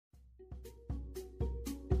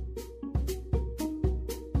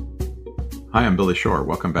Hi, I'm Billy Shore.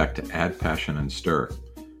 Welcome back to Add Passion and Stir.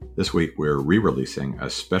 This week we're re-releasing a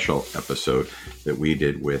special episode that we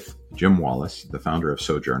did with Jim Wallis, the founder of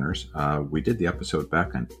Sojourners. We did the episode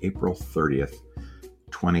back on April 30th,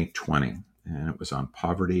 2020, and it was on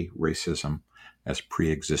poverty, racism as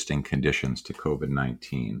pre-existing conditions to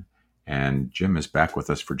COVID-19. And Jim is back with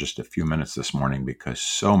us for just a few minutes this morning because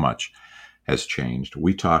so much has changed.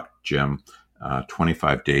 We talked, Jim,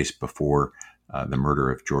 25 days before the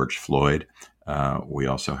murder of George Floyd. We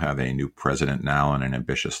also have a new president now and an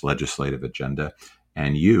ambitious legislative agenda.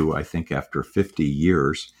 And you, I think after 50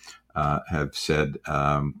 years, have said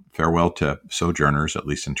farewell to Sojourners, at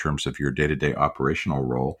least in terms of your day-to-day operational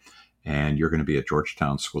role. And you're going to be at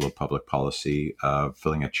Georgetown School of Public Policy,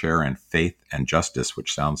 filling a chair in faith and justice,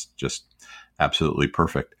 which sounds just absolutely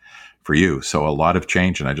perfect for you. So a lot of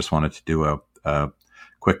change, and I just wanted to do a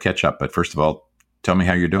quick catch-up. But first of all, tell me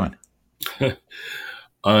how you're doing.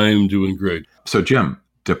 I'm doing great. So, Jim,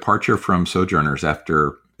 departure from Sojourners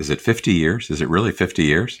after, is it 50 years? Is it really 50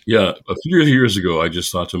 years? Yeah. A few years ago, I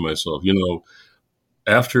just thought to myself,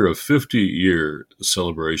 after a 50-year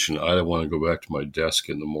celebration, I want to go back to my desk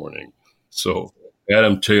in the morning. So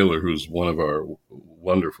Adam Taylor, who's one of our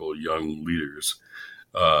wonderful young leaders,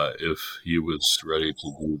 if he was ready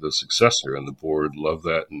to be the successor, and the board loved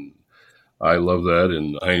that, and I love that.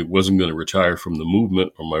 And I wasn't going to retire from the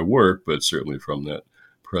movement or my work, but certainly from that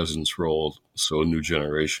president's role so a new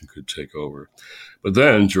generation could take over. But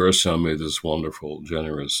then Georgetown made this wonderful,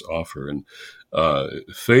 generous offer. And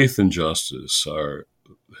faith and justice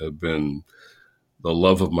have been the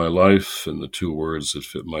love of my life and the two words that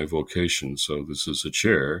fit my vocation. So this is a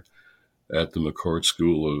chair at the McCourt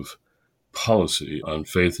School of Policy on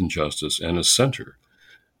faith and justice and a center.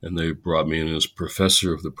 And they brought me in as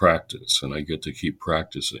professor of the practice, and I get to keep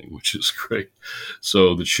practicing, which is great.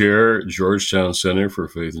 So the chair, Georgetown Center for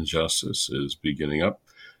Faith and Justice, is beginning up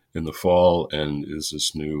in the fall and is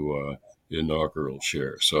this new inaugural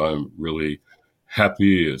chair. So I'm really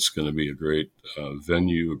happy. It's going to be a great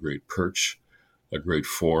venue, a great perch, a great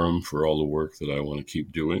forum for all the work that I want to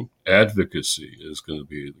keep doing. Advocacy is going to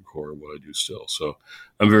be the core of what I do still. So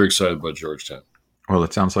I'm very excited about Georgetown. Well,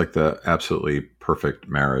 it sounds like the absolutely perfect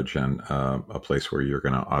marriage and a place where you're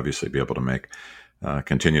going to obviously be able to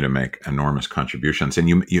continue to make enormous contributions. And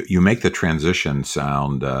you make the transition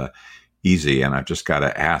sound easy. And I've just got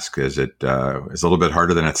to ask: is it a little bit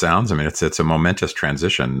harder than it sounds? I mean, it's a momentous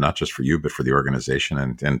transition, not just for you, but for the organization,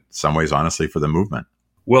 and in some ways, honestly, for the movement.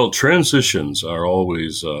 Well, transitions are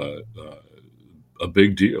always a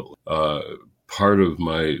big deal. Part of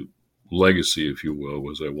my legacy, if you will,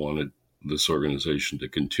 was I wanted this organization to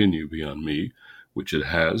continue beyond me, which it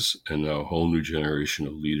has, and now a whole new generation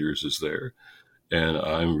of leaders is there. And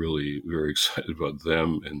I'm really very excited about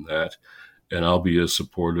them and that. And I'll be as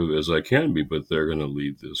supportive as I can be, but they're going to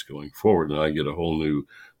lead this going forward. And I get a whole new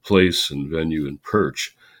place and venue and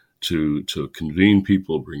perch to convene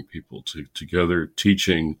people, bring people together,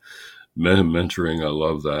 teaching, mentoring. I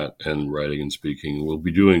love that, and writing and speaking. We'll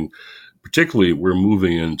be doing, particularly, we're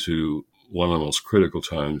moving into one of the most critical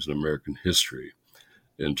times in American history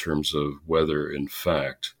in terms of whether, in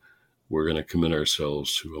fact, we're going to commit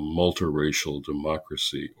ourselves to a multiracial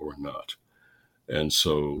democracy or not. And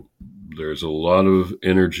so there's a lot of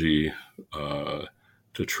energy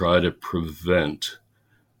to try to prevent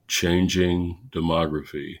changing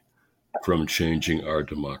demography from changing our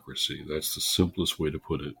democracy. That's the simplest way to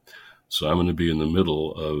put it. So I'm going to be in the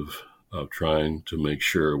middle of trying to make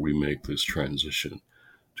sure we make this transition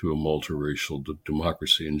to a multiracial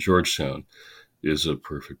democracy, and Georgetown is a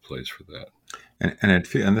perfect place for that.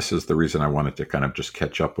 And this is the reason I wanted to kind of just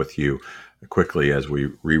catch up with you quickly as we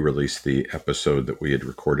re-released the episode that we had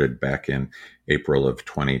recorded back in April of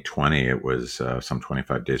 2020. It was some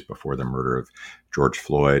 25 days before the murder of George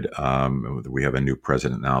Floyd. We have a new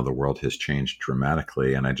president now. The world has changed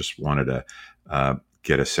dramatically, and I just wanted to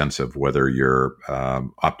get a sense of whether you're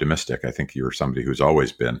optimistic. I think you're somebody who's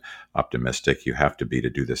always been optimistic. You have to be to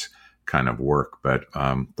do this kind of work, but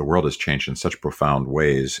the world has changed in such profound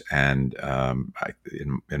ways. And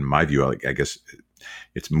in my view, I guess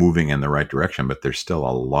it's moving in the right direction, but there's still a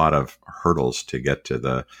lot of hurdles to get to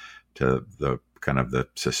the kind of the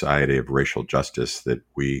society of racial justice that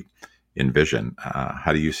we envision.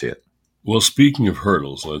 How do you see it? Well, speaking of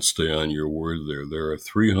hurdles, let's stay on your word there. There are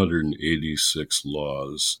 386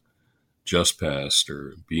 laws just passed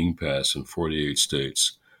or being passed in 48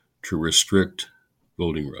 states to restrict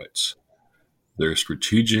voting rights. They're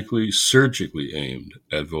strategically, surgically aimed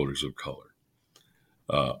at voters of color.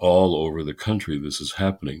 All over the country, this is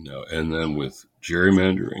happening now. And then with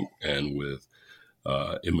gerrymandering and with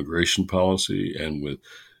immigration policy and with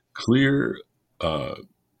clear, uh,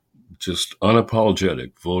 just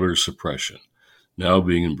unapologetic voter suppression now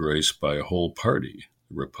being embraced by a whole party.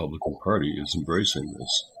 The Republican Party is embracing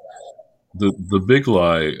this. The big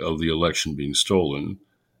lie of the election being stolen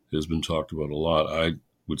has been talked about a lot. I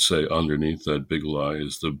would say underneath that big lie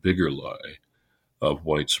is the bigger lie of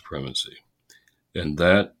white supremacy. And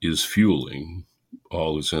that is fueling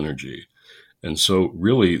all this energy. And so,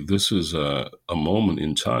 really, this is a moment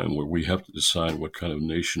in time where we have to decide what kind of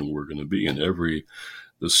nation we're going to be. And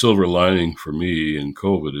the silver lining for me in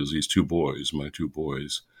COVID is these two boys, my two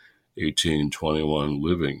boys, 18, 21,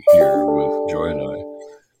 living here with Joy and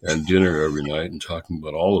I, and dinner every night and talking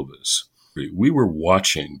about all of this. We were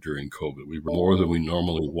watching during COVID. We were more than we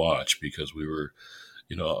normally watch because we were,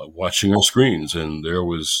 watching our screens, and there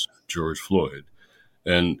was George Floyd.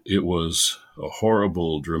 And it was a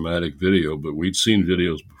horrible, dramatic video, but we'd seen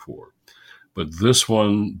videos before. But this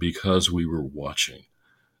one, because we were watching,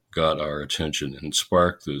 got our attention and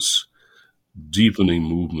sparked this deepening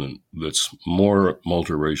movement that's more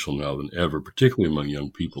multiracial now than ever, particularly among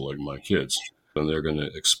young people like my kids. And they're going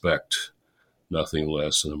to expect nothing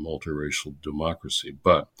less than a multiracial democracy.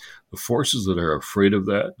 But the forces that are afraid of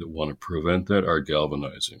that want to prevent that, are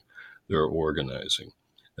galvanizing. They're organizing,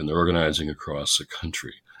 and they're organizing across the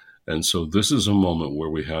country. And so this is a moment where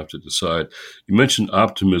we have to decide. You mentioned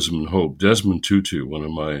optimism and hope. Desmond Tutu, one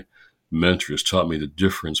of my mentors, taught me the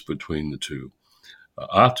difference between the two.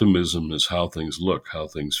 Optimism is how things look, how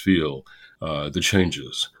things feel, the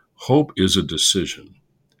changes. Hope is a decision,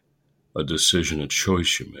 a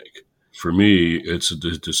choice you make. For me, it's a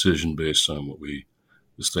decision based on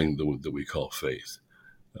this thing that we call faith.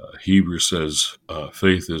 Hebrews says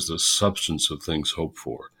faith is the substance of things hoped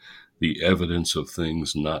for, the evidence of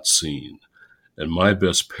things not seen. And my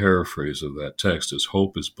best paraphrase of that text is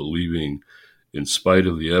hope is believing in spite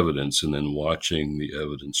of the evidence and then watching the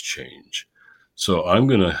evidence change. So I'm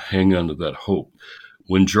going to hang on to that hope.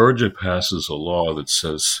 When Georgia passes a law that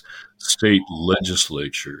says state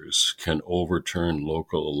legislatures can overturn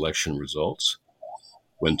local election results,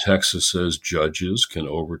 when Texas says judges can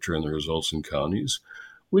overturn the results in counties,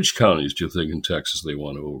 which counties do you think in Texas they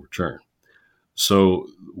want to overturn? So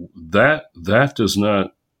that does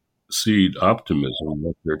not seed optimism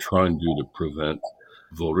what they're trying to do to prevent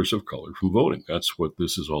voters of color from voting. That's what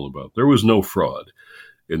this is all about. There was no fraud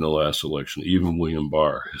in the last election. Even William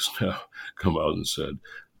Barr has now come out and said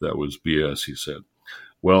that was BS, he said.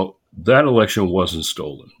 Well, that election wasn't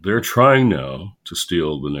stolen. They're trying now to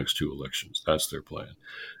steal the next two elections. That's their plan.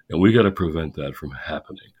 And we got to prevent that from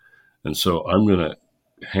happening. And so I'm going to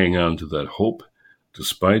hang on to that hope,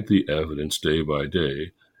 despite the evidence day by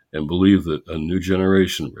day, and believe that a new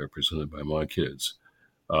generation represented by my kids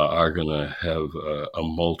are going to have a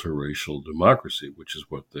multiracial democracy, which is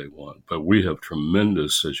what they want. But we have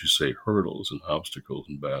tremendous, as you say, hurdles and obstacles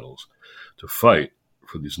and battles to fight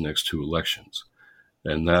for these next two elections.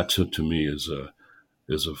 And that, to me, is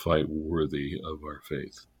a fight worthy of our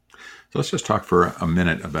faith. So let's just talk for a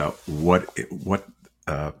minute about what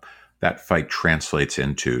that fight translates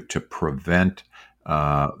into to prevent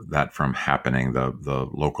that from happening. The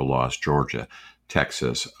local laws, Georgia,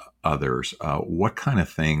 Texas, others. What kind of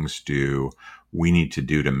things do we need to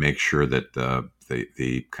do to make sure that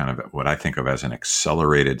the kind of what I think of as an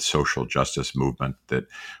accelerated social justice movement that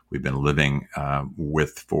we've been living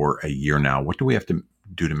with for a year now? What do we have to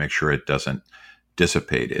do to make sure it doesn't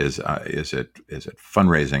dissipate? Is it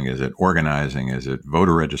fundraising? Is it organizing? Is it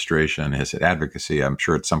voter registration? Is it advocacy? I'm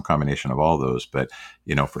sure it's some combination of all those. But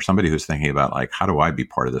for somebody who's thinking about how do I be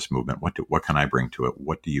part of this movement? What can I bring to it?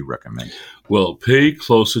 What do you recommend? Well, pay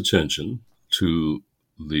close attention to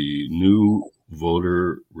the new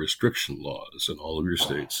voter restriction laws in all of your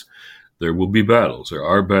states. There will be battles. There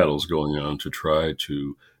are battles going on to try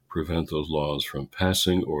to prevent those laws from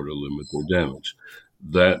passing or to limit their damage.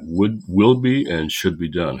 That will be and should be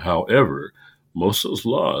done. However, most of those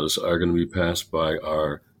laws are going to be passed by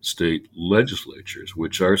our state legislatures,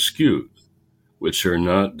 which are skewed, which are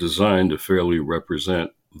not designed to fairly represent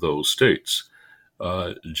those states.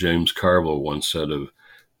 James Carville once said of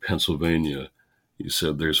Pennsylvania, he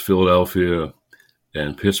said, "There's Philadelphia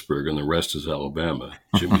and Pittsburgh, and the rest is Alabama,"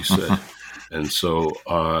 Jimmy said. And so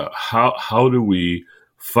how do we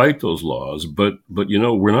fight those laws? But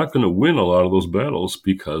we're not going to win a lot of those battles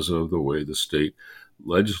because of the way the state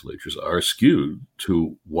legislatures are skewed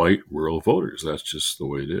to white rural voters. That's just the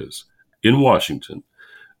way it is. In Washington,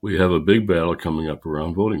 we have a big battle coming up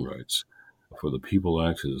around voting rights. For the PEOPLE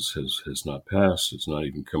Act has not passed. It's not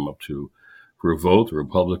even come up for a vote. The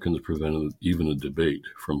Republicans prevented even a debate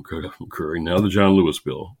from occurring. Now the John Lewis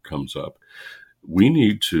bill comes up. we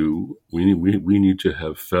need to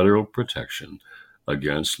have federal protection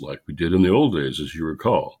against, like we did in the old days, as you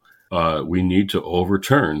recall. We need to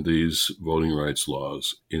overturn these voting rights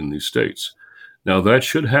laws in these states. Now, that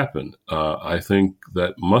should happen. I think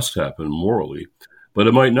that must happen morally, but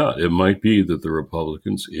it might not. It might be that the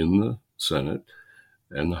Republicans in the Senate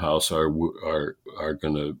and the House are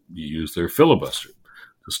going to use their filibuster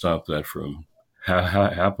to stop that from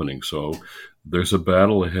happening. So there's a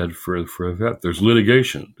battle ahead for that. There's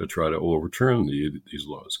litigation to try to overturn these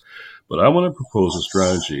laws. But I want to propose a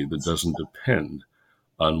strategy that doesn't depend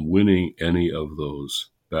on winning any of those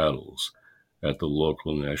battles at the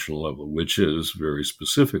local and national level, which is very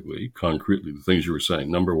specifically, concretely, the things you were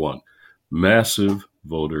saying. Number one, massive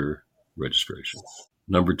voter registration.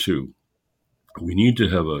 Number two, we need to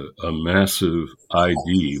have a massive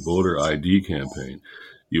voter ID campaign.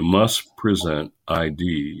 You must present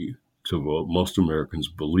ID to vote. Most Americans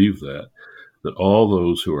believe that all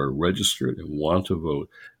those who are registered and want to vote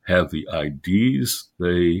have the IDs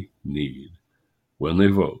they need when they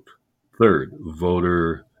vote. Third,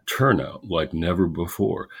 voter turnout like never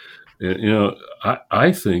before. And,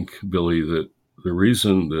 I think, Billy, that the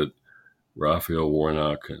reason that Raphael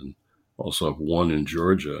Warnock and also won in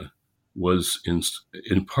Georgia was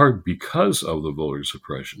in part because of the voter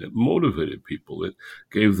suppression. It motivated people. It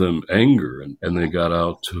gave them anger, and they got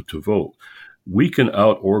out to vote. We can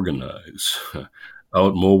out-organize,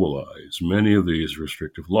 out-mobilize many of these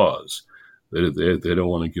restrictive laws. They don't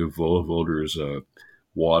want to give voters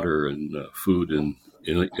water and food in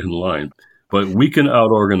line. But we can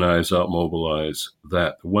out-organize, out-mobilize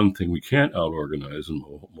that. The one thing we can't out-organize and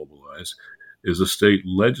mobilize is a state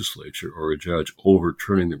legislature or a judge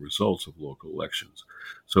overturning the results of local elections.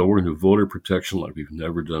 So we're going to do voter protection like we've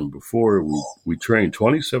never done before. We trained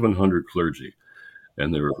 2,700 clergy,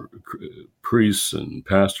 and there were priests and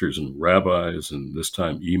pastors and rabbis, and this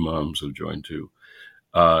time imams have joined too.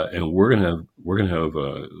 And we're going to have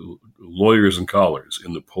lawyers and collars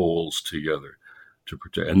in the polls together to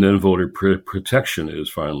protect. And then voter protection is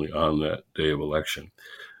finally on that day of election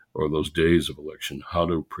or those days of election, how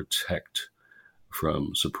to protect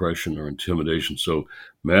from suppression or intimidation. So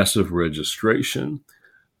massive registration,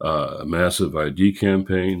 a massive ID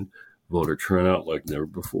campaign, voter turnout like never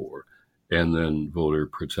before, and then voter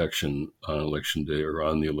protection on election day or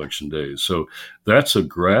on the election days. So that's a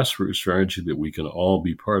grassroots strategy that we can all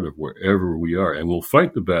be part of wherever we are. And we'll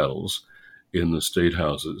fight the battles in the state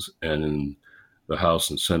houses and in the House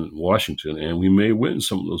and Senate in Washington, and we may win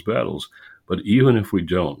some of those battles. But even if we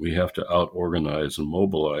don't, we have to out-organize and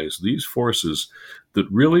mobilize these forces that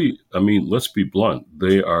really, let's be blunt,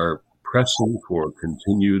 they are pressing for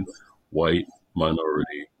continued white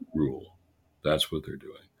minority rule. That's what they're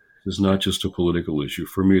doing. It's not just a political issue.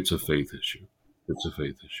 For me, it's a faith issue. It's a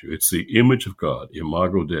faith issue. It's the image of God,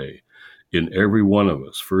 Imago Dei, in every one of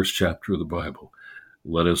us. First chapter of the Bible.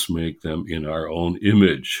 Let us make them in our own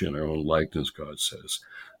image, in our own likeness, God says.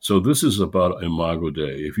 So this is about Imago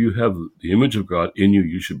Dei. If you have the image of God in you,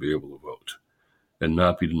 you should be able to vote and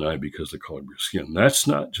not be denied because of the color of your skin. That's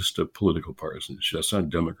not just a political partisan issue. That's not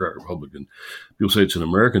Democrat, Republican. People say it's an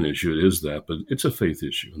American issue. It is that, but it's a faith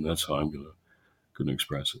issue, and that's how I'm going to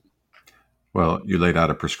express it. Well, you laid out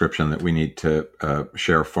a prescription that we need to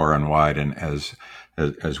share far and wide. And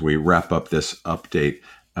as we wrap up this update,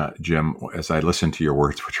 Jim, as I listen to your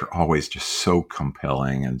words, which are always just so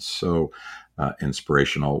compelling and so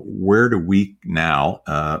inspirational, where do we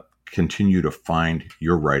now continue to find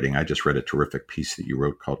your writing? I just read a terrific piece that you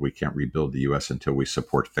wrote called "We Can't Rebuild the U.S. Until We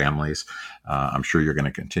Support Families." I'm sure you're going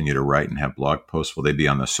to continue to write and have blog posts. Will they be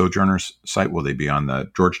on the Sojourners site? Will they be on the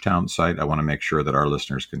Georgetown site? I want to make sure that our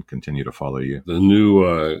listeners can continue to follow you. The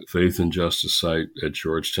new Faith and Justice site at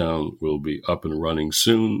Georgetown will be up and running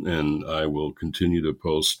soon, and I will continue to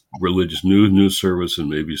post religious news service and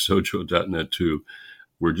maybe sojo.net too.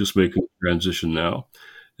 We're just making a transition now.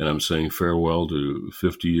 And I'm saying farewell to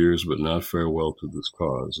 50 years, but not farewell to this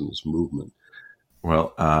cause and this movement.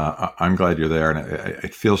 Well, I'm glad you're there. And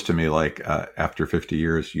it feels to me like after 50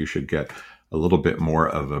 years, you should get a little bit more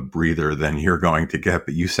of a breather than you're going to get.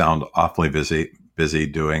 But you sound awfully busy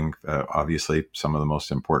doing, obviously, some of the most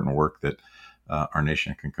important work that our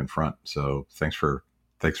nation can confront. So thanks for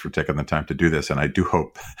taking the time to do this. And I do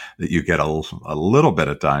hope that you get a little bit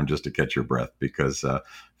of time just to catch your breath, because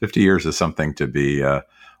 50 years is something to be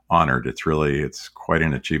honored. It's quite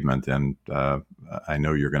an achievement. And I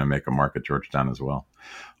know you're going to make a mark at Georgetown as well.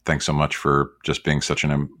 Thanks so much for just being such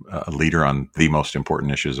a leader on the most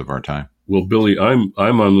important issues of our time. Well, Billy, I'm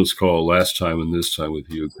on this call last time and this time with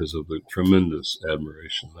you because of the tremendous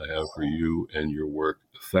admiration I have for you and your work,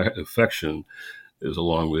 affection is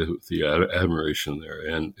along with the admiration there.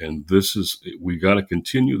 And this is, we got to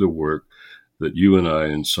continue the work that you and I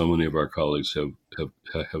and so many of our colleagues have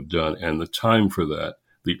done. And the time for that,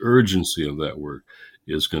 the urgency of that work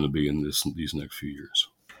is going to be in these next few years.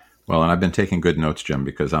 Well, and I've been taking good notes, Jim,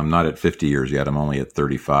 because I'm not at 50 years yet. I'm only at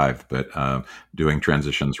 35, but doing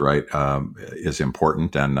transitions right is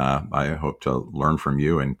important. And I hope to learn from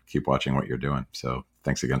you and keep watching what you're doing. So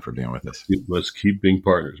thanks again for being with us. Let's keep being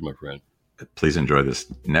partners, my friend. Please enjoy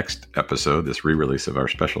this next episode, this re-release of our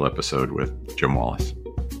special episode with Jim Wallis.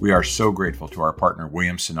 We are so grateful to our partner,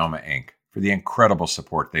 Williams-Sonoma, Inc., for the incredible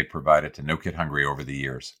support they've provided to No Kid Hungry over the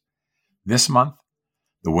years. This month,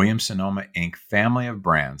 the Williams-Sonoma, Inc. family of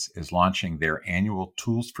brands is launching their annual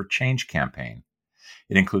Tools for Change campaign.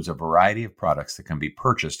 It includes a variety of products that can be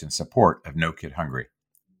purchased in support of No Kid Hungry.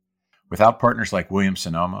 Without partners like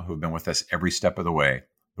Williams-Sonoma, who have been with us every step of the way,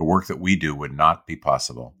 the work that we do would not be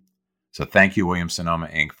possible. So thank you, Williams-Sonoma,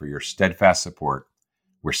 Inc., for your steadfast support.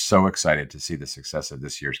 We're so excited to see the success of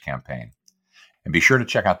this year's campaign. And be sure to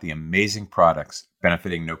check out the amazing products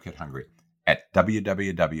benefiting No Kid Hungry at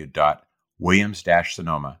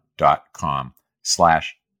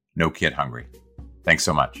www.williams-sonoma.com/NoKidHungry. Thanks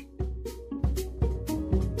so much.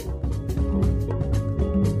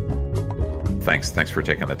 Thanks for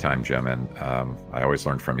taking the time, Jim. And I always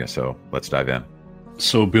learn from you. So let's dive in.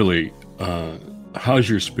 So, Billy, how's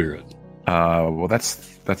your spirit? Well,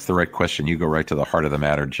 that's the right question. You go right to the heart of the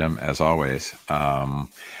matter, Jim, as always.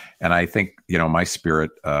 And I think, my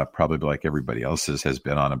spirit, probably like everybody else's, has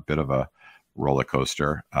been on a bit of a roller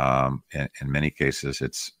coaster. In many cases,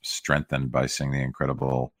 it's strengthened by seeing the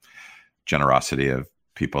incredible generosity of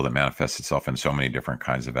people that manifests itself in so many different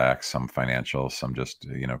kinds of acts, some financial, some just,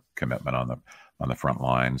 commitment on the front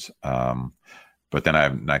lines. But then I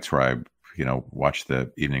have nights where I watch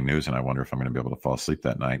the evening news and I wonder if I'm going to be able to fall asleep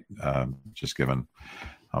that night, just given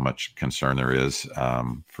how much concern there is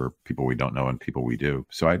for people we don't know and people we do.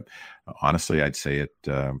 So I'd say it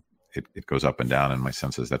goes up and down, and my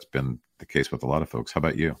sense is that's been the case with a lot of folks. How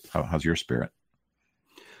about you? How's your spirit?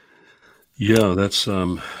 Yeah, that's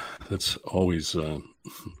always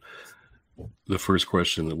the first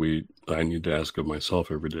question that I need to ask of myself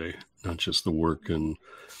every day, not just the work and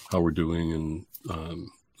how we're doing and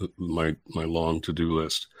my long to-do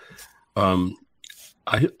list.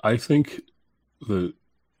 I think that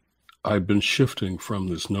I've been shifting from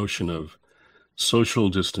this notion of social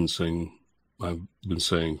distancing. I've been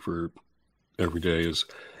saying for every day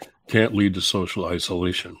can't lead to social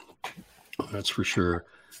isolation. That's for sure.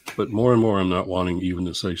 But more and more, I'm not wanting even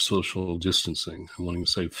to say social distancing. I'm wanting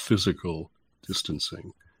to say physical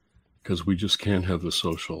distancing, because we just can't have the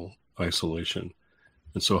social isolation.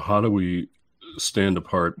 And so how do we stand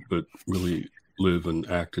apart but really live and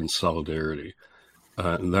act in solidarity?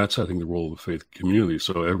 And that's, I think, the role of the faith community.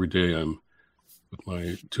 So every day I'm with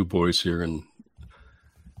my two boys here and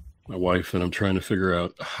my wife, and I'm trying to figure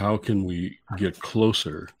out how can we get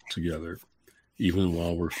closer together even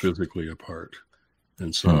while we're physically apart.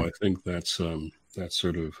 And so I think that's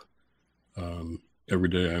sort of every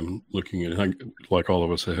day I'm looking at, like all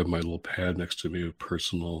of us, I have my little pad next to me,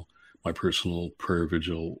 my personal prayer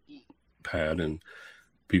vigil pad, and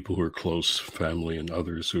people who are close, family and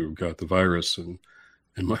others who have got the virus. And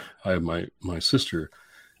I have my sister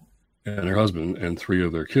and her husband and 3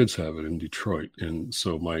 of their kids have it in Detroit. And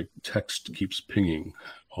so my text keeps pinging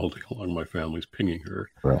all day long. My family's pinging her.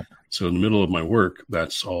 Right. So in the middle of my work,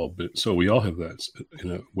 that's all. So we all have that in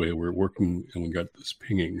a way. We're working and we got this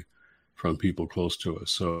pinging from people close to us.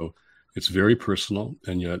 So it's very personal,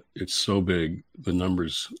 and yet it's so big. The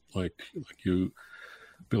numbers, like you,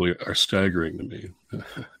 Billy, are staggering to me.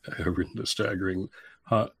 The staggering,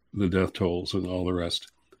 the death tolls and all the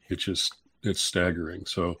rest. It's staggering.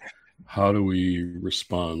 So how do we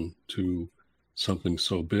respond to something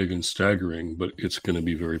so big and staggering, but it's going to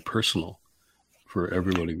be very personal for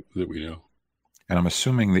everybody that we know? And I'm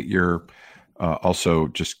assuming that you're also,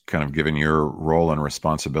 just kind of given your role and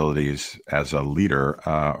responsibilities as a leader,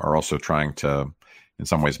 are also trying to, in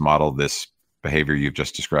some ways, model this behavior you've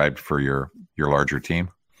just described for your larger team.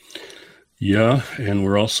 Yeah, and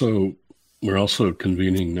we're also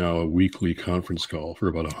convening now a weekly conference call for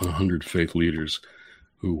about 100 faith leaders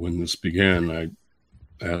who, when this began, I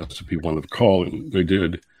asked if people wanted to call, and they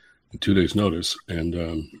did in 2 days' notice, and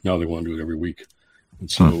now they want to do it every week.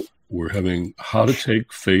 And so we're having how to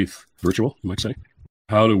take faith virtual, you might say.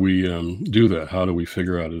 How do we do that? How do we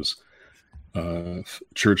figure out as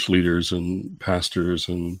church leaders and pastors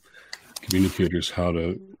and communicators how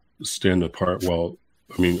to stand apart? Well,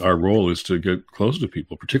 I mean, our role is to get close to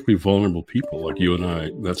people, particularly vulnerable people like you and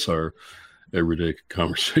I. That's our everyday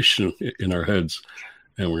conversation in our heads,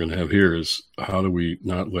 and we're going to have here is how do we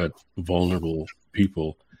not let vulnerable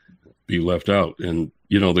people be left out? And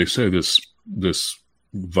they say this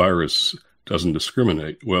virus doesn't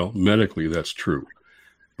discriminate. Well, medically that's true,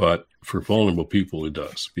 but for vulnerable people it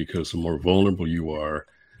does, because the more vulnerable you are,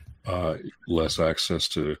 less access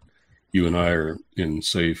to. You and I are in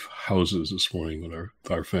safe houses this morning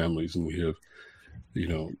with our families, and we have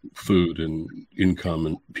food and income,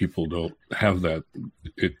 and people don't have that.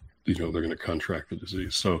 They're going to contract the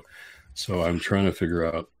disease. So I'm trying to figure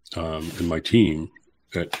out, and my team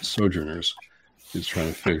at Sojourners is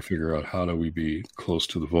trying to figure out how do we be close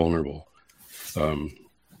to the vulnerable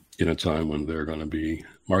in a time when they're going to be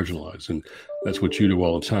marginalized. And that's what you do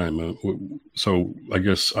all the time. So I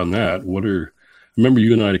guess on that, remember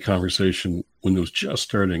you and I had a conversation when it was just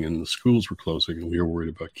starting and the schools were closing and we were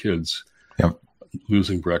worried about kids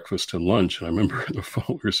losing breakfast and lunch. And I remember on the phone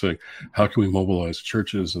we were saying, how can we mobilize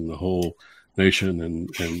churches and the whole nation?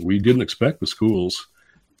 And we didn't expect the schools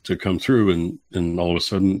to come through, and all of a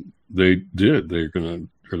sudden they did. They're going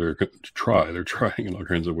to try. They're trying in all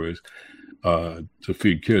kinds of ways to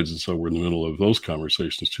feed kids. And so we're in the middle of those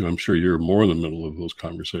conversations too. I'm sure you're more in the middle of those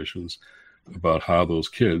conversations about how those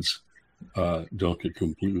kids don't get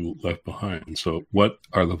completely left behind. So what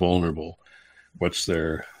are the vulnerable? What's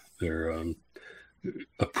their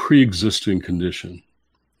a pre-existing condition?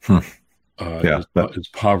 Is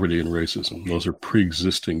poverty and racism. Those are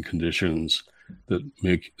pre-existing conditions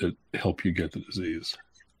that help you get the disease.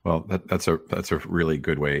 Well, that's a really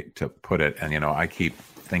good way to put it. And I keep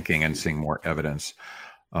thinking and seeing more evidence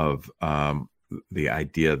of the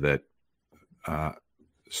idea that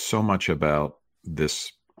so much about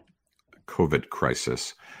this COVID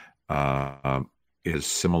crisis is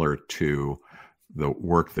similar to the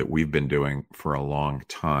work that we've been doing for a long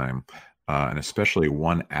time, and especially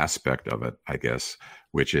one aspect of it, I guess,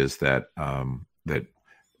 which is that that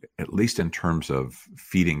at least in terms of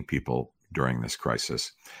feeding people during this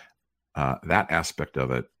crisis, that aspect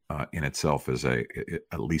of it in itself is at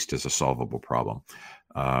least is a solvable problem.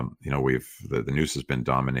 The news has been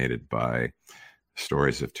dominated by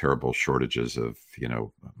stories of terrible shortages of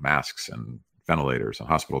masks and ventilators and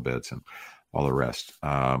hospital beds and all the rest.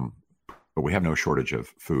 But we have no shortage of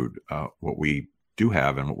food. What we do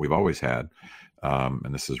have, and what we've always had,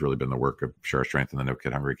 and this has really been the work of Share Our Strength and the No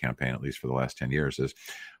Kid Hungry campaign, at least for the last 10 years, is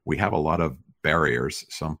we have a lot of barriers,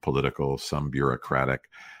 some political, some bureaucratic,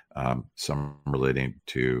 some relating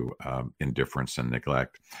to indifference and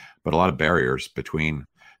neglect, but a lot of barriers between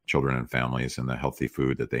children and families and the healthy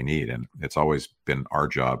food that they need. And it's always been our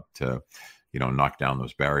job to, knock down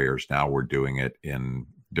those barriers. Now we're doing it in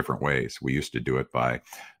different ways. We used to do it by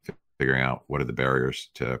figuring out what are the barriers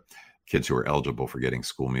to kids who are eligible for getting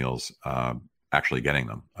school meals, actually getting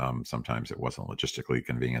them. Sometimes it wasn't logistically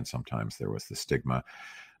convenient. Sometimes there was the stigma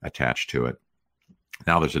attached to it.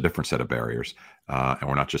 Now there's a different set of barriers, and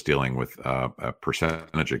we're not just dealing with a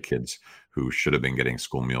percentage of kids who should have been getting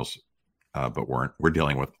school meals but weren't. We're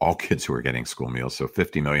dealing with all kids who are getting school meals. So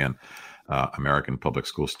 50 million American public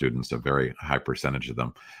school students, a very high percentage of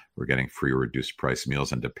them, were getting free or reduced price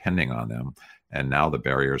meals and depending on them. And now the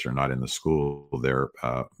barriers are not in the school. They're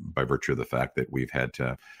by virtue of the fact that we've had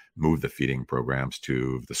to move the feeding programs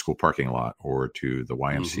to the school parking lot or to the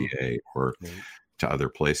YMCA or to other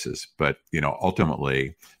places. But,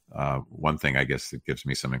 ultimately, one thing I guess that gives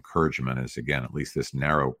me some encouragement is, again, at least this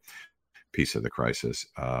narrow piece of the crisis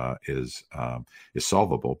is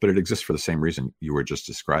solvable, but it exists for the same reason you were just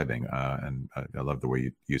describing. And I love the way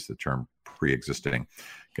you use the term pre-existing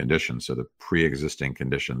conditions. So the pre-existing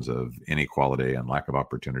conditions of inequality and lack of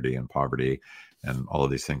opportunity and poverty and all of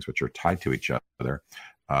these things which are tied to each other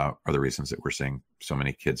are the reasons that we're seeing so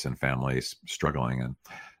many kids and families struggling.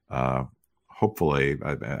 And hopefully,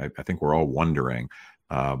 I think we're all wondering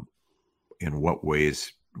in what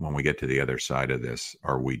ways, when we get to the other side of this,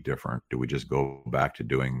 are we different? Do we just go back to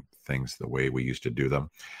doing things the way we used to do them?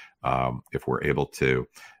 If we're able to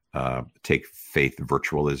take faith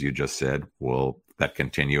virtual, as you just said, will that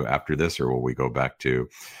continue after this, or will we go back to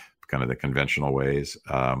kind of the conventional ways?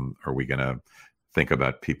 Are we going to think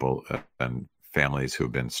about people and families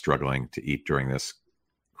who've been struggling to eat during this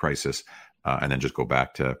crisis and then just go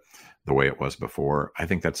back to the way it was before? I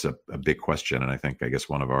think that's a big question. And I guess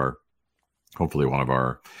hopefully one of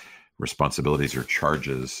our responsibilities or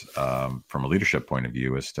charges from a leadership point of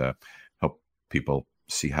view is to help people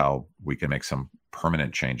see how we can make some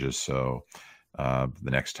permanent changes. So the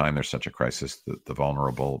next time there's such a crisis, the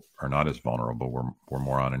vulnerable are not as vulnerable. We're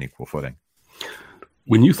more on an equal footing.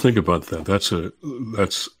 when you think about that,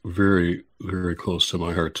 that's very, very close to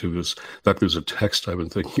my heart too. In fact, there's a text I've been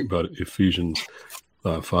thinking about, Ephesians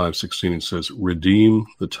 5:16. It says, "Redeem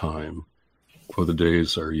the time, for the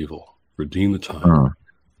days are evil." Redeem the time, for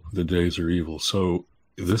the days are evil. So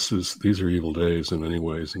these are evil days in many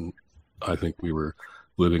ways, and I think we were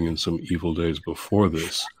living in some evil days before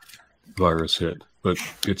this virus hit. But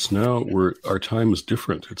it's now our time is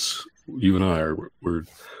different. It's you and I are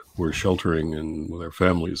we're sheltering and with our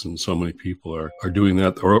families, and so many people are doing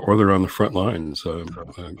that, or they're on the front lines.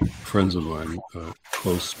 Friends of mine,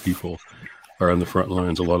 close people, are on the front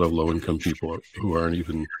lines. A lot of low-income people who aren't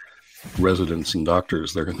even residents and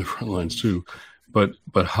doctors, they're in the front lines too. But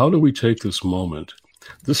how do we take this moment?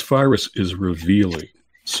 This virus is revealing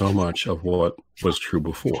so much of what was true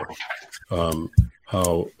before.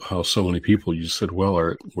 How so many people, you said,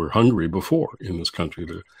 were hungry before in this country,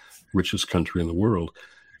 the richest country in the world.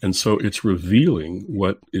 And so it's revealing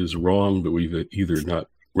what is wrong that we've either not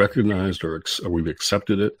recognized or we've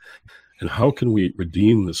accepted it. And how can we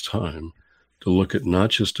redeem this time to look at not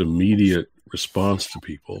just immediate response to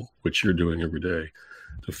people, which you're doing every day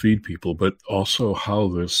to feed people, but also how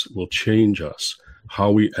this will change us, how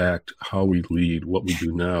we act, how we lead, what we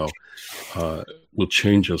do now will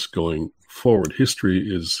change us going forward. History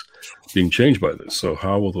is being changed by this. So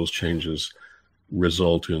how will those changes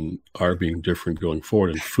result in our being different going forward?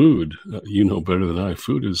 And food, you know better than I,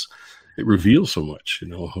 it reveals so much,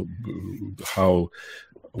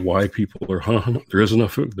 why people are hungry. There is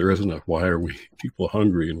enough food. There is enough. Why are people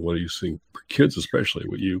hungry? And what are you seeing for kids, especially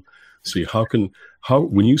what you see?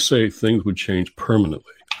 When you say things would change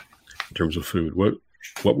permanently in terms of food, what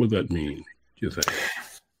would that mean, do you think?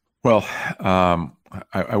 Well,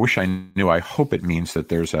 I wish I knew. I hope it means that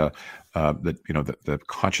there's the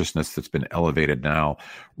consciousness that's been elevated now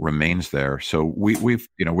remains there. So we've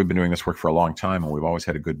been doing this work for a long time, and we've always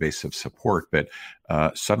had a good base of support. But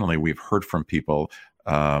suddenly we've heard from people.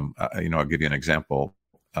 I'll give you an example.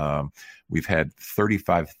 We've had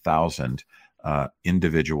 35,000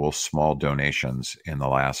 individual small donations in the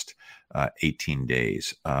last 18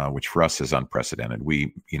 days, which for us is unprecedented.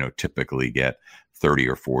 We, typically get 30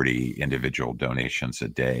 or 40 individual donations a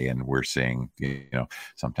day, and we're seeing,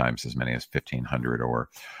 sometimes as many as 1,500 or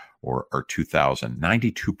 2,000.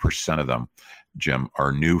 92% of them, Jim,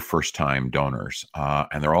 are new first-time donors,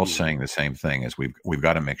 and they're all saying the same thing: is we've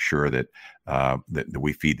got to make sure that that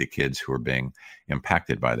we feed the kids who are being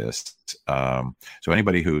impacted by this. So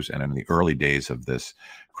anybody and in the early days of this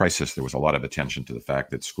crisis, there was a lot of attention to the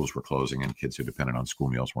fact that schools were closing and kids who depended on school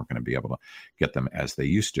meals weren't going to be able to get them as they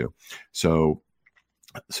used to. So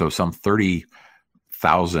some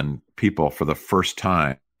 30,000 people for the first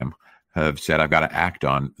time have said, I've got to act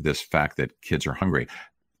on this fact that kids are hungry.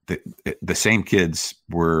 The same kids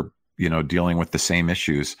were, dealing with the same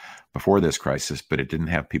issues before this crisis, but it didn't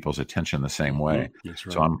have people's attention the same way. That's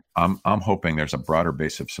right. So I'm hoping there's a broader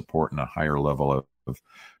base of support and a higher level of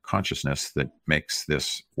consciousness that makes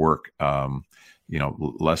this work,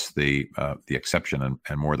 less the exception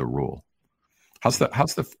and more the rule. How's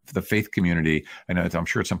the faith community? I know I'm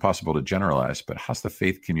sure it's impossible to generalize, but how's the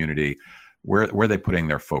faith community? Where are they putting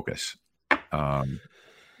their focus? Are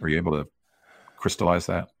you able to crystallize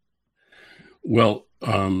that? Well,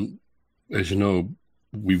 as you know,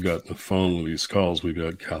 we've got the phone with these calls. We've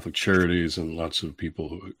got Catholic Charities and lots of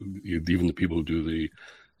people, even the people who do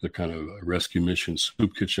the kind of rescue mission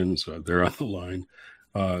soup kitchens, they're on the line.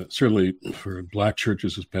 Certainly for Black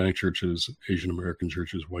churches, Hispanic churches, Asian American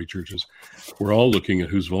churches, white churches, we're all looking at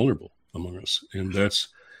who's vulnerable among us. And that's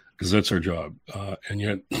because that's our job. And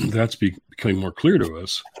yet that's becoming more clear to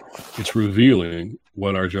us. It's revealing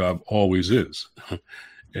what our job always is.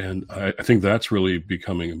 And I think that's really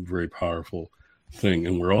becoming a very powerful thing.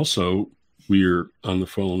 And we're on the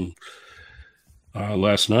phone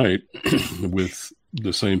last night with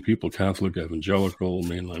the same people, Catholic, evangelical,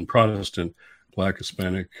 mainline Protestant, Black,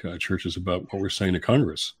 Hispanic churches, about what we're saying to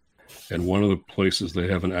Congress. And one of the places they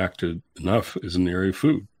haven't acted enough is in the area of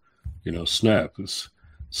food. SNAP, this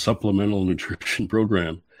supplemental nutrition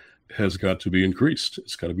program, has got to be increased.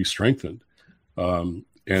 It's got to be strengthened.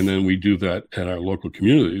 And then we do that in our local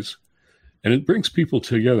communities, and it brings people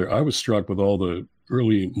together. I was struck with all the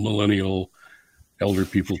early millennial elder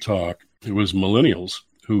people talk. It was millennials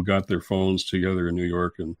who got their phones together in New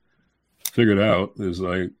York and figured out, as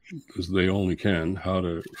they only can, how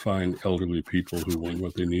to find elderly people who want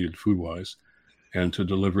what they needed food-wise and to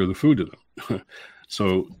deliver the food to them.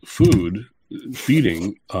 So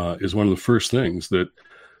feeding is one of the first things that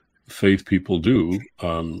faith people do.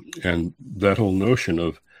 And that whole notion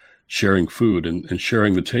of sharing food and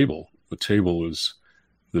sharing the table. The table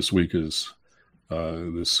this week is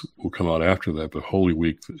This will come out after that, but Holy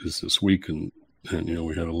Week is this week, and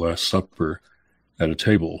we had a Last Supper at a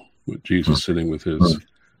table with Jesus sitting with his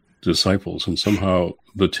disciples, and somehow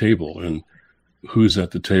the table and who's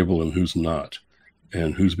at the table and who's not,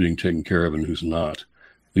 and who's being taken care of and who's not.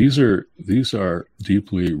 These are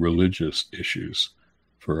deeply religious issues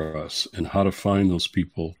for us, and how to find those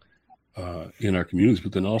people in our communities,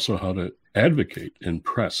 but then also how to advocate and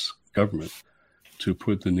press government to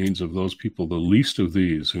put the needs of those people, the least of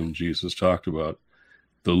these whom Jesus talked about,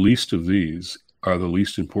 the least of these are the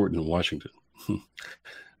least important in Washington.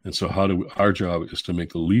 And so our job is to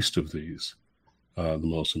make the least of these the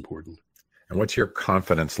most important. And what's your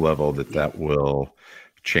confidence level that will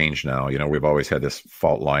change now? We've always had this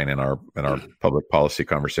fault line in our public policy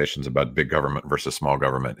conversations about big government versus small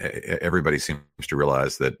government. Everybody seems to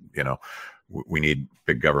realize that, we need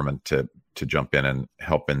big government to jump in and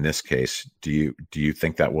help in this case. Do you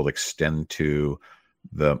think that will extend to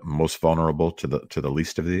the most vulnerable, to the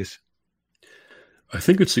least of these? I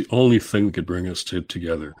think it's the only thing that could bring us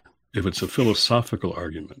together. If it's a philosophical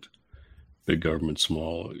argument, big government,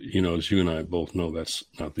 small, as you and I both know, that's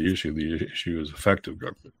not the issue. The issue is effective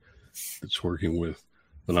government. It's working with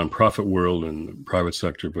the nonprofit world and the private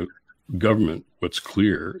sector, but government, what's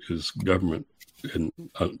clear is government in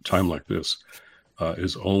a time like this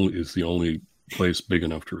is the only place big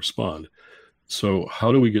enough to respond. So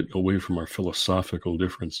how do we get away from our philosophical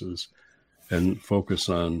differences and focus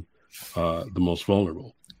on the most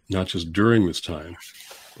vulnerable, not just during this time,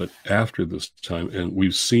 but after this time? And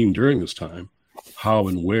we've seen during this time how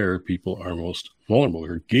and where people are most vulnerable.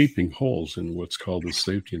 There are gaping holes in what's called the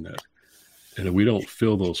safety net. And if we don't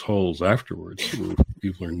fill those holes afterwards,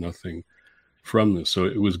 we've learned nothing from this. So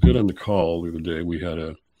it was good on the call the other day. We had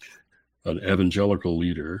an evangelical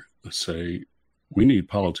leader say, we need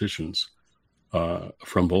politicians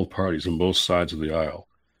from both parties and both sides of the aisle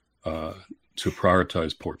to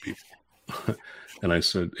prioritize poor people. And I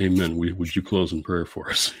said, amen. Would you close in prayer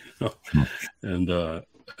for us? And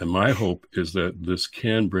my hope is that this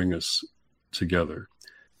can bring us together.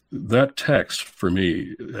 That text for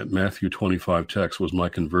me, that Matthew 25 text, was my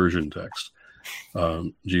conversion text.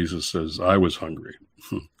 Jesus says, I was hungry.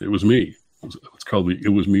 It was me. It's called the It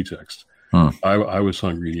Was Me text. I was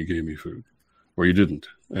hungry and you gave me food, or you didn't.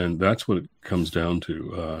 And that's what it comes down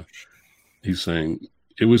to. He's saying,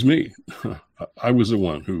 it was me. I was the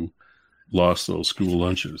one who lost those school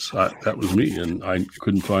lunches. That was me. And I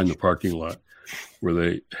couldn't find the parking lot where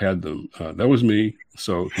they had them. That was me.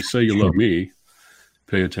 So if you say you love me,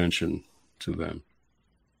 pay attention to them.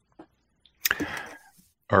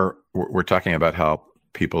 We're talking about how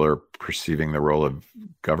people are perceiving the role of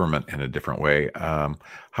government in a different way. How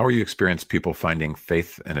are you experiencing people finding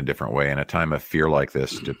faith in a different way in a time of fear like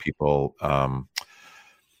this? Do people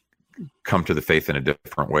come to the faith in a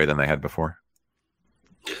different way than they had before?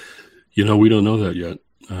 We don't know that yet.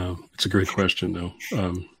 It's a great question, though.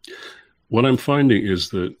 What I'm finding is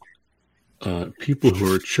that people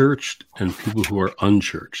who are churched and people who are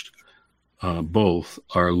unchurched both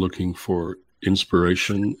are looking for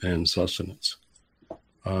inspiration and sustenance,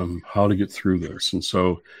 how to get through this. And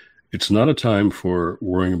so it's not a time for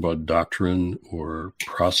worrying about doctrine or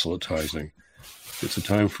proselytizing. It's a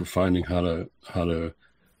time for finding how to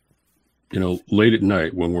late at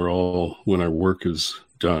night when our work is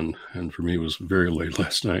done. And for me, it was very late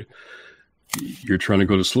last night. You're trying to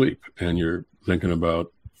go to sleep and you're thinking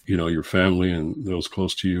about, your family and those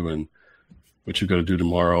close to you and what you've got to do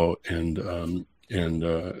tomorrow. And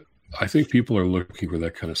I think people are looking for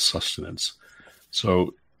that kind of sustenance.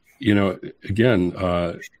 So, again,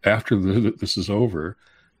 after this is over,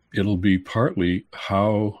 it'll be partly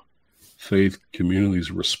how faith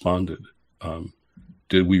communities responded.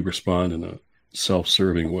 Did we respond in a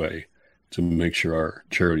self-serving way to make sure our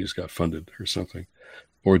charities got funded or something?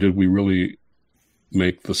 Or did we really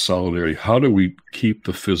make the solidarity? How do we keep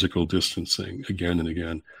the physical distancing again and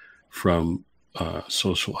again from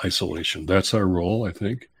social isolation? That's our role, I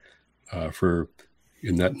think,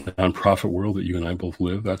 in that nonprofit world that you and I both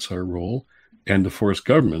live. That's our role, and to force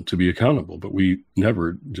government to be accountable. But we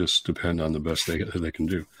never just depend on the best they can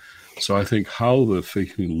do. So I think how the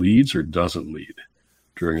faith leads or doesn't lead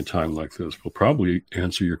during a time like this will probably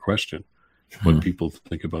answer your question, what people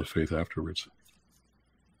think about faith afterwards.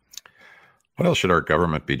 What else should our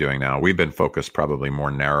government be doing now? We've been focused probably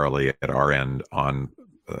more narrowly at our end on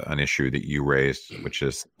an issue that you raised, which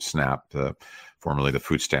is SNAP, formerly the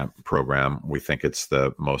food stamp program. We think it's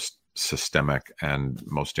the most systemic and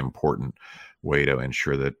most important way to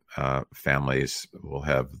ensure that families will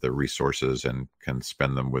have the resources and can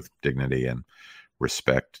spend them with dignity and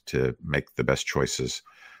respect to make the best choices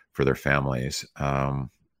for their families.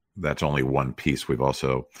 That's only one piece. We've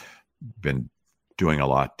also been doing a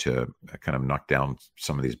lot to kind of knock down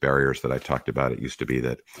some of these barriers that I talked about. It used to be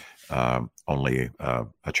that only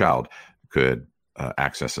a child could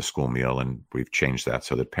access a school meal, and we've changed that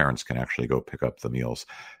so that parents can actually go pick up the meals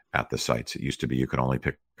at the sites. It used to be you could only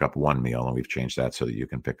pick up one meal, and we've changed that so that you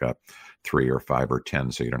can pick up 3 or 5 or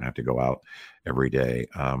 10, so you don't have to go out every day.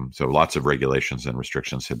 So lots of regulations and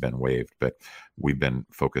restrictions have been waived, but we've been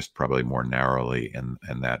focused probably more narrowly in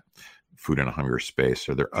that food and hunger space.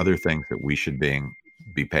 Are there other things that we should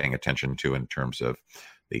be paying attention to in terms of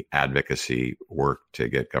the advocacy work to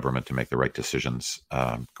get government to make the right decisions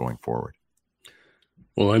going forward?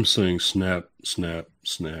 Well, I'm saying snap, snap,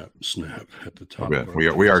 snap, snap at the top. Good.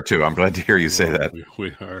 We are too. I'm glad to hear you say that.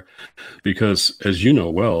 We are, because as you know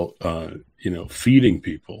well, feeding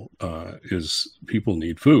people is people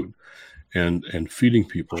need food, and feeding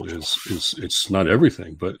people is it's not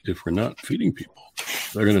everything, but if we're not feeding people,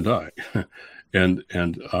 they're going to die. and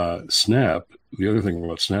SNAP, the other thing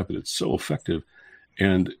about SNAP is it's so effective,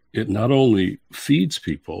 and it not only feeds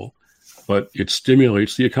people, but it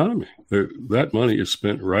stimulates the economy. That money is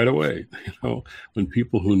spent right away. When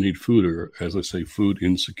people who need food are, as I say, food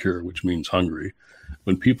insecure, which means hungry,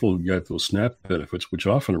 when people get those SNAP benefits, which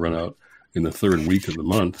often run out in the third week of the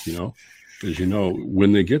month, as you know,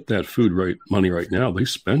 when they get that food money right now, they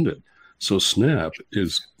spend it. So SNAP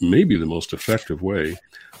is maybe the most effective way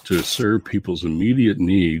to serve people's immediate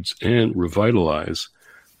needs and revitalize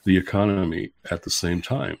the economy at the same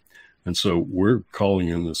time. And so we're calling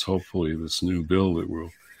in this new bill that we'll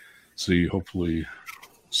see hopefully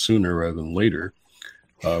sooner rather than later.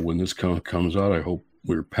 When this comes out, I hope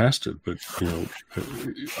we're past it. But,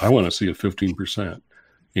 I want to see a 15%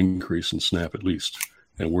 increase in SNAP at least.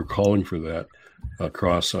 And we're calling for that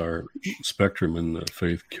across our spectrum in the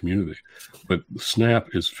faith community. But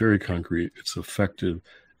SNAP is very concrete. It's effective.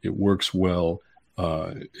 It works well.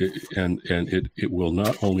 And it will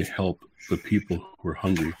not only help the people who are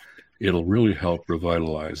hungry, it'll really help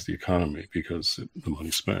revitalize the economy because the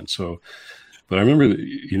money's spent. So, but I remember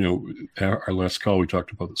that, our last call, we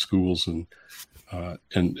talked about the schools, and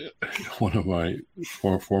one of my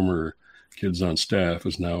former kids on staff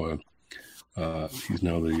is now he's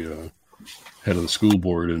now the head of the school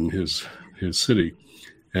board in his city.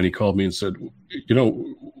 And he called me and said,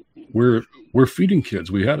 we're feeding kids.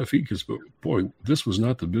 We had to feed kids, but boy, this was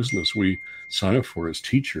not the business we signed up for as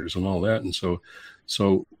teachers and all that. And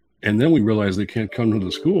so, and then we realized they can't come to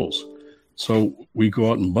the schools. So we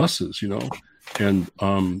go out in buses, and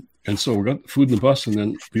so we got the food in the bus, and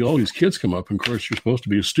then all these kids come up, and of course you're supposed to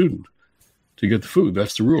be a student to get the food.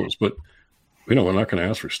 That's the rules. But, we're not going to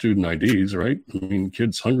ask for student IDs, right? I mean,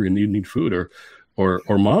 kids hungry and need food, or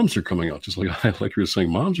moms are coming out. Just like you were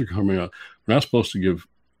saying, moms are coming out. We're not supposed to give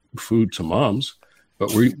food to moms,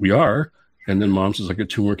 but we are. And then mom says, I got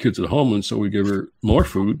 2 more kids at home. And so we give her more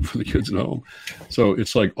food for the kids at home. So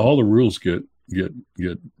it's like all the rules get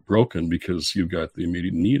broken because you've got the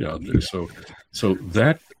immediate need out there. So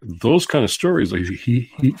those kind of stories, like he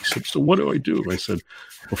said, so what do I do? I said,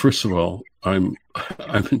 well, first of all, I'm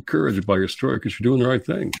encouraged by your story because you're doing the right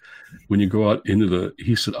thing. When you go out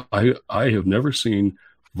he said, I have never seen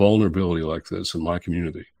vulnerability like this in my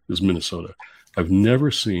community. This is Minnesota. I've never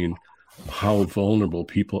seen how vulnerable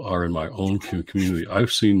people are in my own community.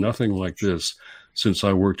 I've seen nothing like this since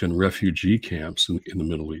I worked in refugee camps in the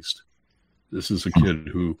Middle East. This is a kid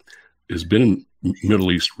who has been in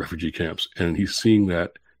Middle East refugee camps, and he's seeing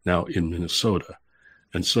that now in Minnesota.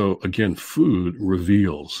 And so, again, food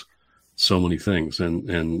reveals so many things.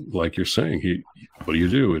 And like you're saying, what do?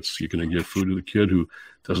 You're going to give food to the kid who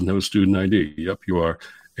doesn't have a student ID. Yep, you are.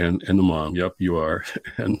 And the mom, yep, you are.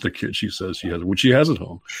 And the kid, she says she has, which she has at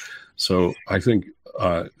home. So I think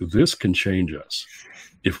this can change us.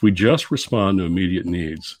 If we just respond to immediate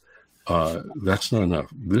needs, that's not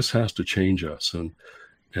enough. This has to change us.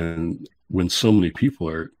 And when so many people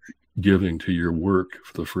are giving to your work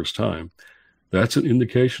for the first time, that's an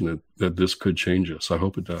indication that this could change us. I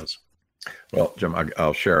hope it does. Well, Jim,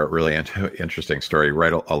 I'll share a really interesting story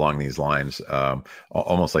right along these lines,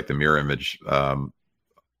 almost like the mirror image,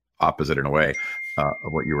 opposite in a way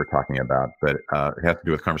of what you were talking about. But it has to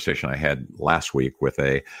do with a conversation I had last week with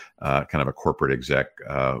a kind of a corporate exec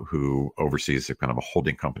who oversees a kind of a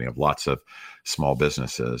holding company of lots of small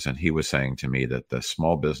businesses. And he was saying to me that the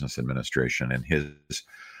Small Business Administration, in his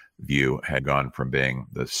view, had gone from being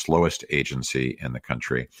the slowest agency in the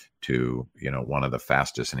country to, one of the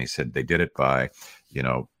fastest. And he said they did it by,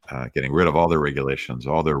 getting rid of all their regulations,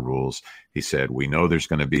 all their rules. He said, we know there's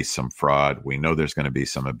going to be some fraud. We know there's going to be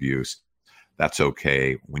some abuse. That's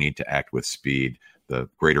okay. We need to act with speed. the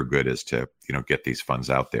greater good is to, get these funds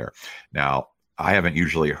out there. Now, I haven't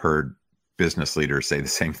usually heard business leaders say the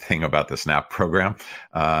same thing about the SNAP program.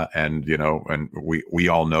 And we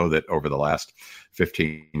all know that over the last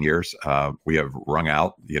 15 years, we have wrung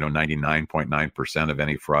out, 99.9% of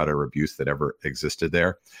any fraud or abuse that ever existed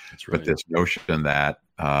there. That's right. But this notion that,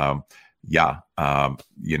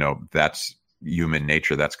 that's human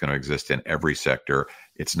nature, that's going to exist in every sector.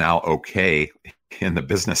 It's now okay in the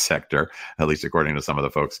business sector, at least according to some of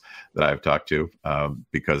the folks that I've talked to,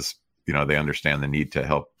 because they understand the need to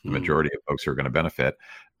help the majority of folks who are going to benefit.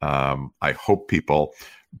 I hope people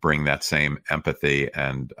bring that same empathy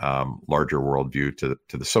and larger worldview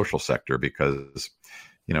to the social sector, because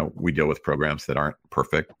we deal with programs that aren't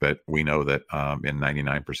perfect, but we know that in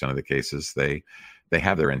 99% of the cases they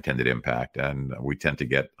have their intended impact, and we tend to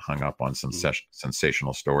get hung up on some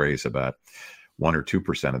sensational stories about 1 or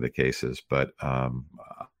 2% of the cases. But I'm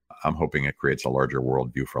hoping it creates a larger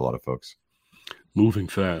worldview for a lot of folks. Moving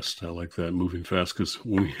fast. I like that, moving fast, because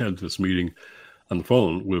when we had this meeting on the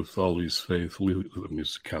phone with all these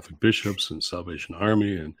these Catholic bishops and Salvation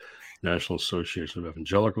Army and National Association of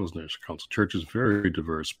Evangelicals, National Council of Churches, very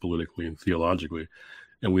diverse politically and theologically,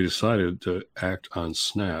 and we decided to act on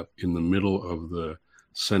SNAP in the middle of the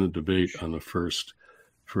Senate debate on the first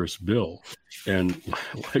bill. And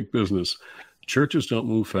like business, churches don't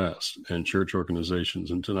move fast, and church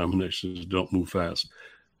organizations and denominations don't move fast.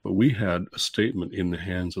 But we had a statement in the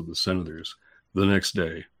hands of the senators the next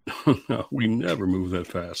day. We never move that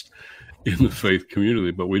fast in the faith community,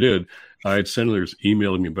 but we did. I had senators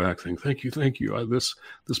emailing me back saying, thank you.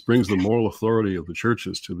 This brings the moral authority of the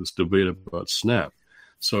churches to this debate about SNAP.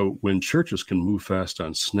 So when churches can move fast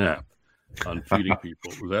on SNAP, on feeding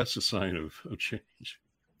people, that's a sign of change.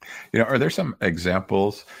 Are there some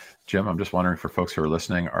examples, Jim? I'm just wondering, for folks who are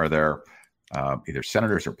listening, are there either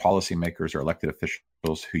senators or policymakers or elected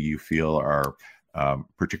officials who you feel are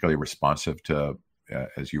particularly responsive to,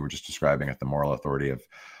 as you were just describing it, the moral authority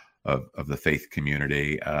of the faith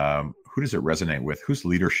community? Who does it resonate with? Whose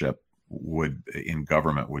leadership in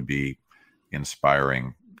government would be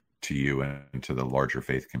inspiring to you and to the larger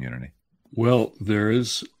faith community? Well, there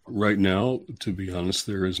is right now, to be honest,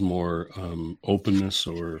 there is more openness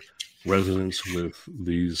or resonance with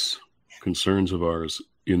these concerns of ours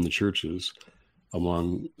in the churches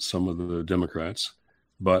among some of the Democrats.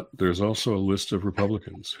 But there's also a list of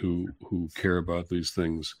Republicans who care about these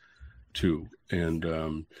things too. And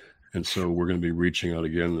so we're going to be reaching out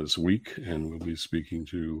again this week, and we'll be speaking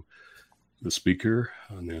to the Speaker,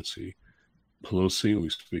 Nancy Pelosi. We'll be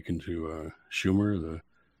speaking to Schumer, the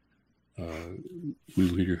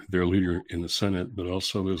their leader in the Senate, but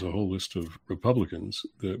also there's a whole list of Republicans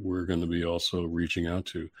that we're going to be also reaching out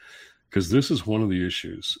to, because this is one of the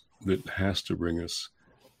issues that has to bring us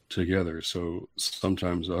together. So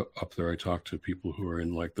sometimes up there, I talk to people who are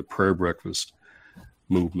in like the prayer breakfast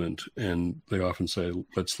movement, and they often say,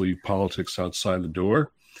 let's leave politics outside the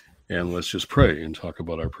door and let's just pray and talk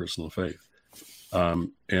about our personal faith.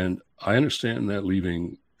 And I understand that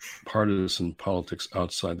leaving partisan politics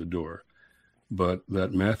outside the door, but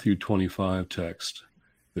that Matthew 25 text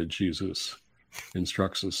that Jesus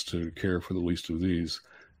instructs us to care for the least of these,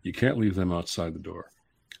 you can't leave them outside the door.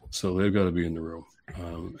 So they've got to be in the room.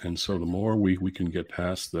 And so the more we can get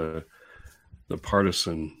past the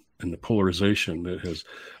partisan and the polarization that has,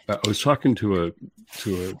 I was talking to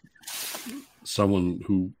someone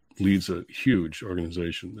who leads a huge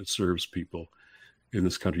organization that serves people in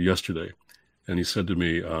this country yesterday. And he said to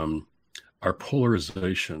me, our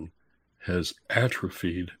polarization has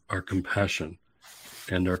atrophied our compassion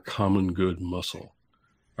and our common good muscle.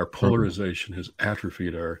 Our polarization has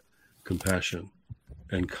atrophied our compassion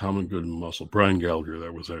and common good muscle. Brian Gallagher,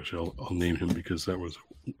 that was actually, I'll name him because that was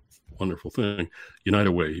a wonderful thing.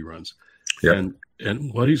 United Way he runs. Yeah.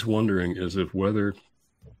 And what he's wondering is if whether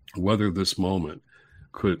this moment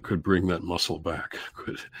could bring that muscle back,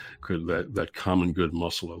 could that common good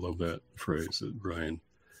muscle. I love that phrase that Brian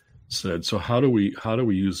said. So how do we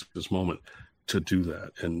use this moment to do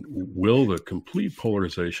that? And will the complete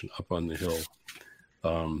polarization up on the hill,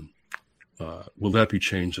 will that be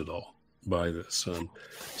changed at all by this?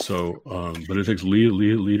 But it takes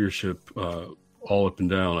leadership all up and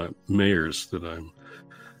down. Mayors that I'm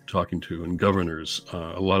talking to and governors,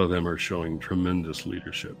 a lot of them are showing tremendous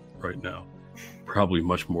leadership right now. Probably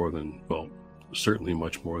certainly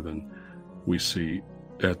much more than we see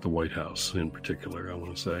at the White House in particular, I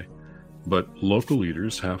want to say. But local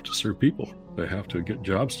leaders have to serve people. They have to get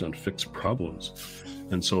jobs done, fix problems.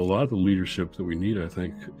 And so a lot of the leadership that we need, I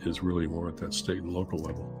think, is really more at that state and local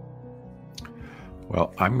level.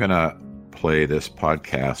 Well, I'm going to play this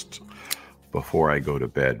podcast before I go to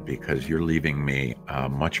bed, because you're leaving me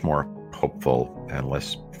much more hopeful and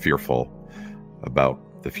less fearful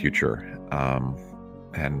about the future.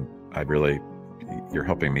 And you're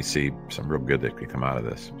helping me see some real good that could come out of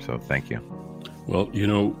this. So thank you. Well,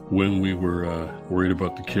 when we were worried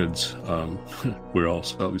about the kids, we're all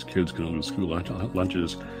these kids going to lose school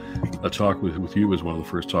lunches. A talk with you was one of the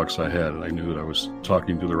first talks I had, and I knew that I was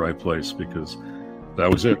talking to the right place, because that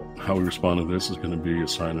was it. How we respond to this is going to be a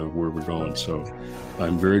sign of where we're going. So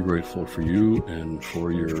I'm very grateful for you and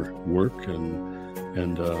for your work,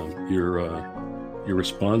 and you're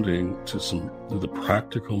responding to the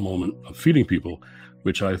practical moment of feeding people,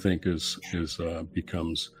 which I think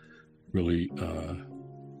becomes really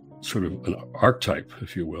sort of an archetype,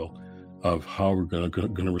 if you will, of how we're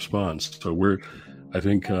going to respond. So I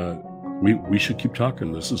think we should keep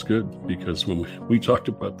talking. This is good, because when we talked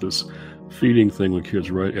about this feeding thing with kids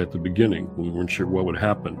right at the beginning, we weren't sure what would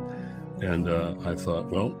happen, and I thought,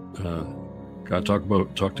 well, got to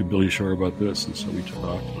talk to Billy Shore about this, and so we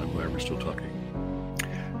talked, and I'm glad we're still talking.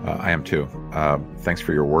 I am too. Thanks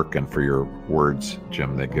for your work and for your words,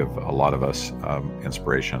 Jim. They give a lot of us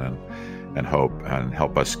inspiration and hope, and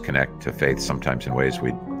help us connect to faith sometimes in ways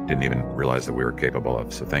we didn't even realize that we were capable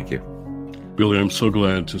of. So thank you. Billy, I'm so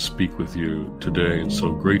glad to speak with you today, and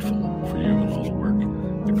so grateful for you and all the work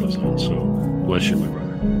that goes on. So bless you, my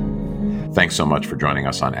brother. Thanks so much for joining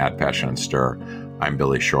us on Add Passion and Stir. I'm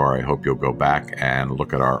Billy Shore. I hope you'll go back and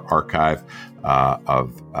look at our archive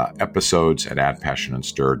of episodes at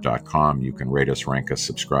addpassionandstir.com. You can rate us, rank us,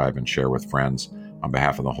 subscribe, and share with friends. On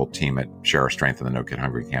behalf of the whole team at Share Our Strength in the No Kid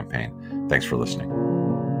Hungry campaign, thanks for listening.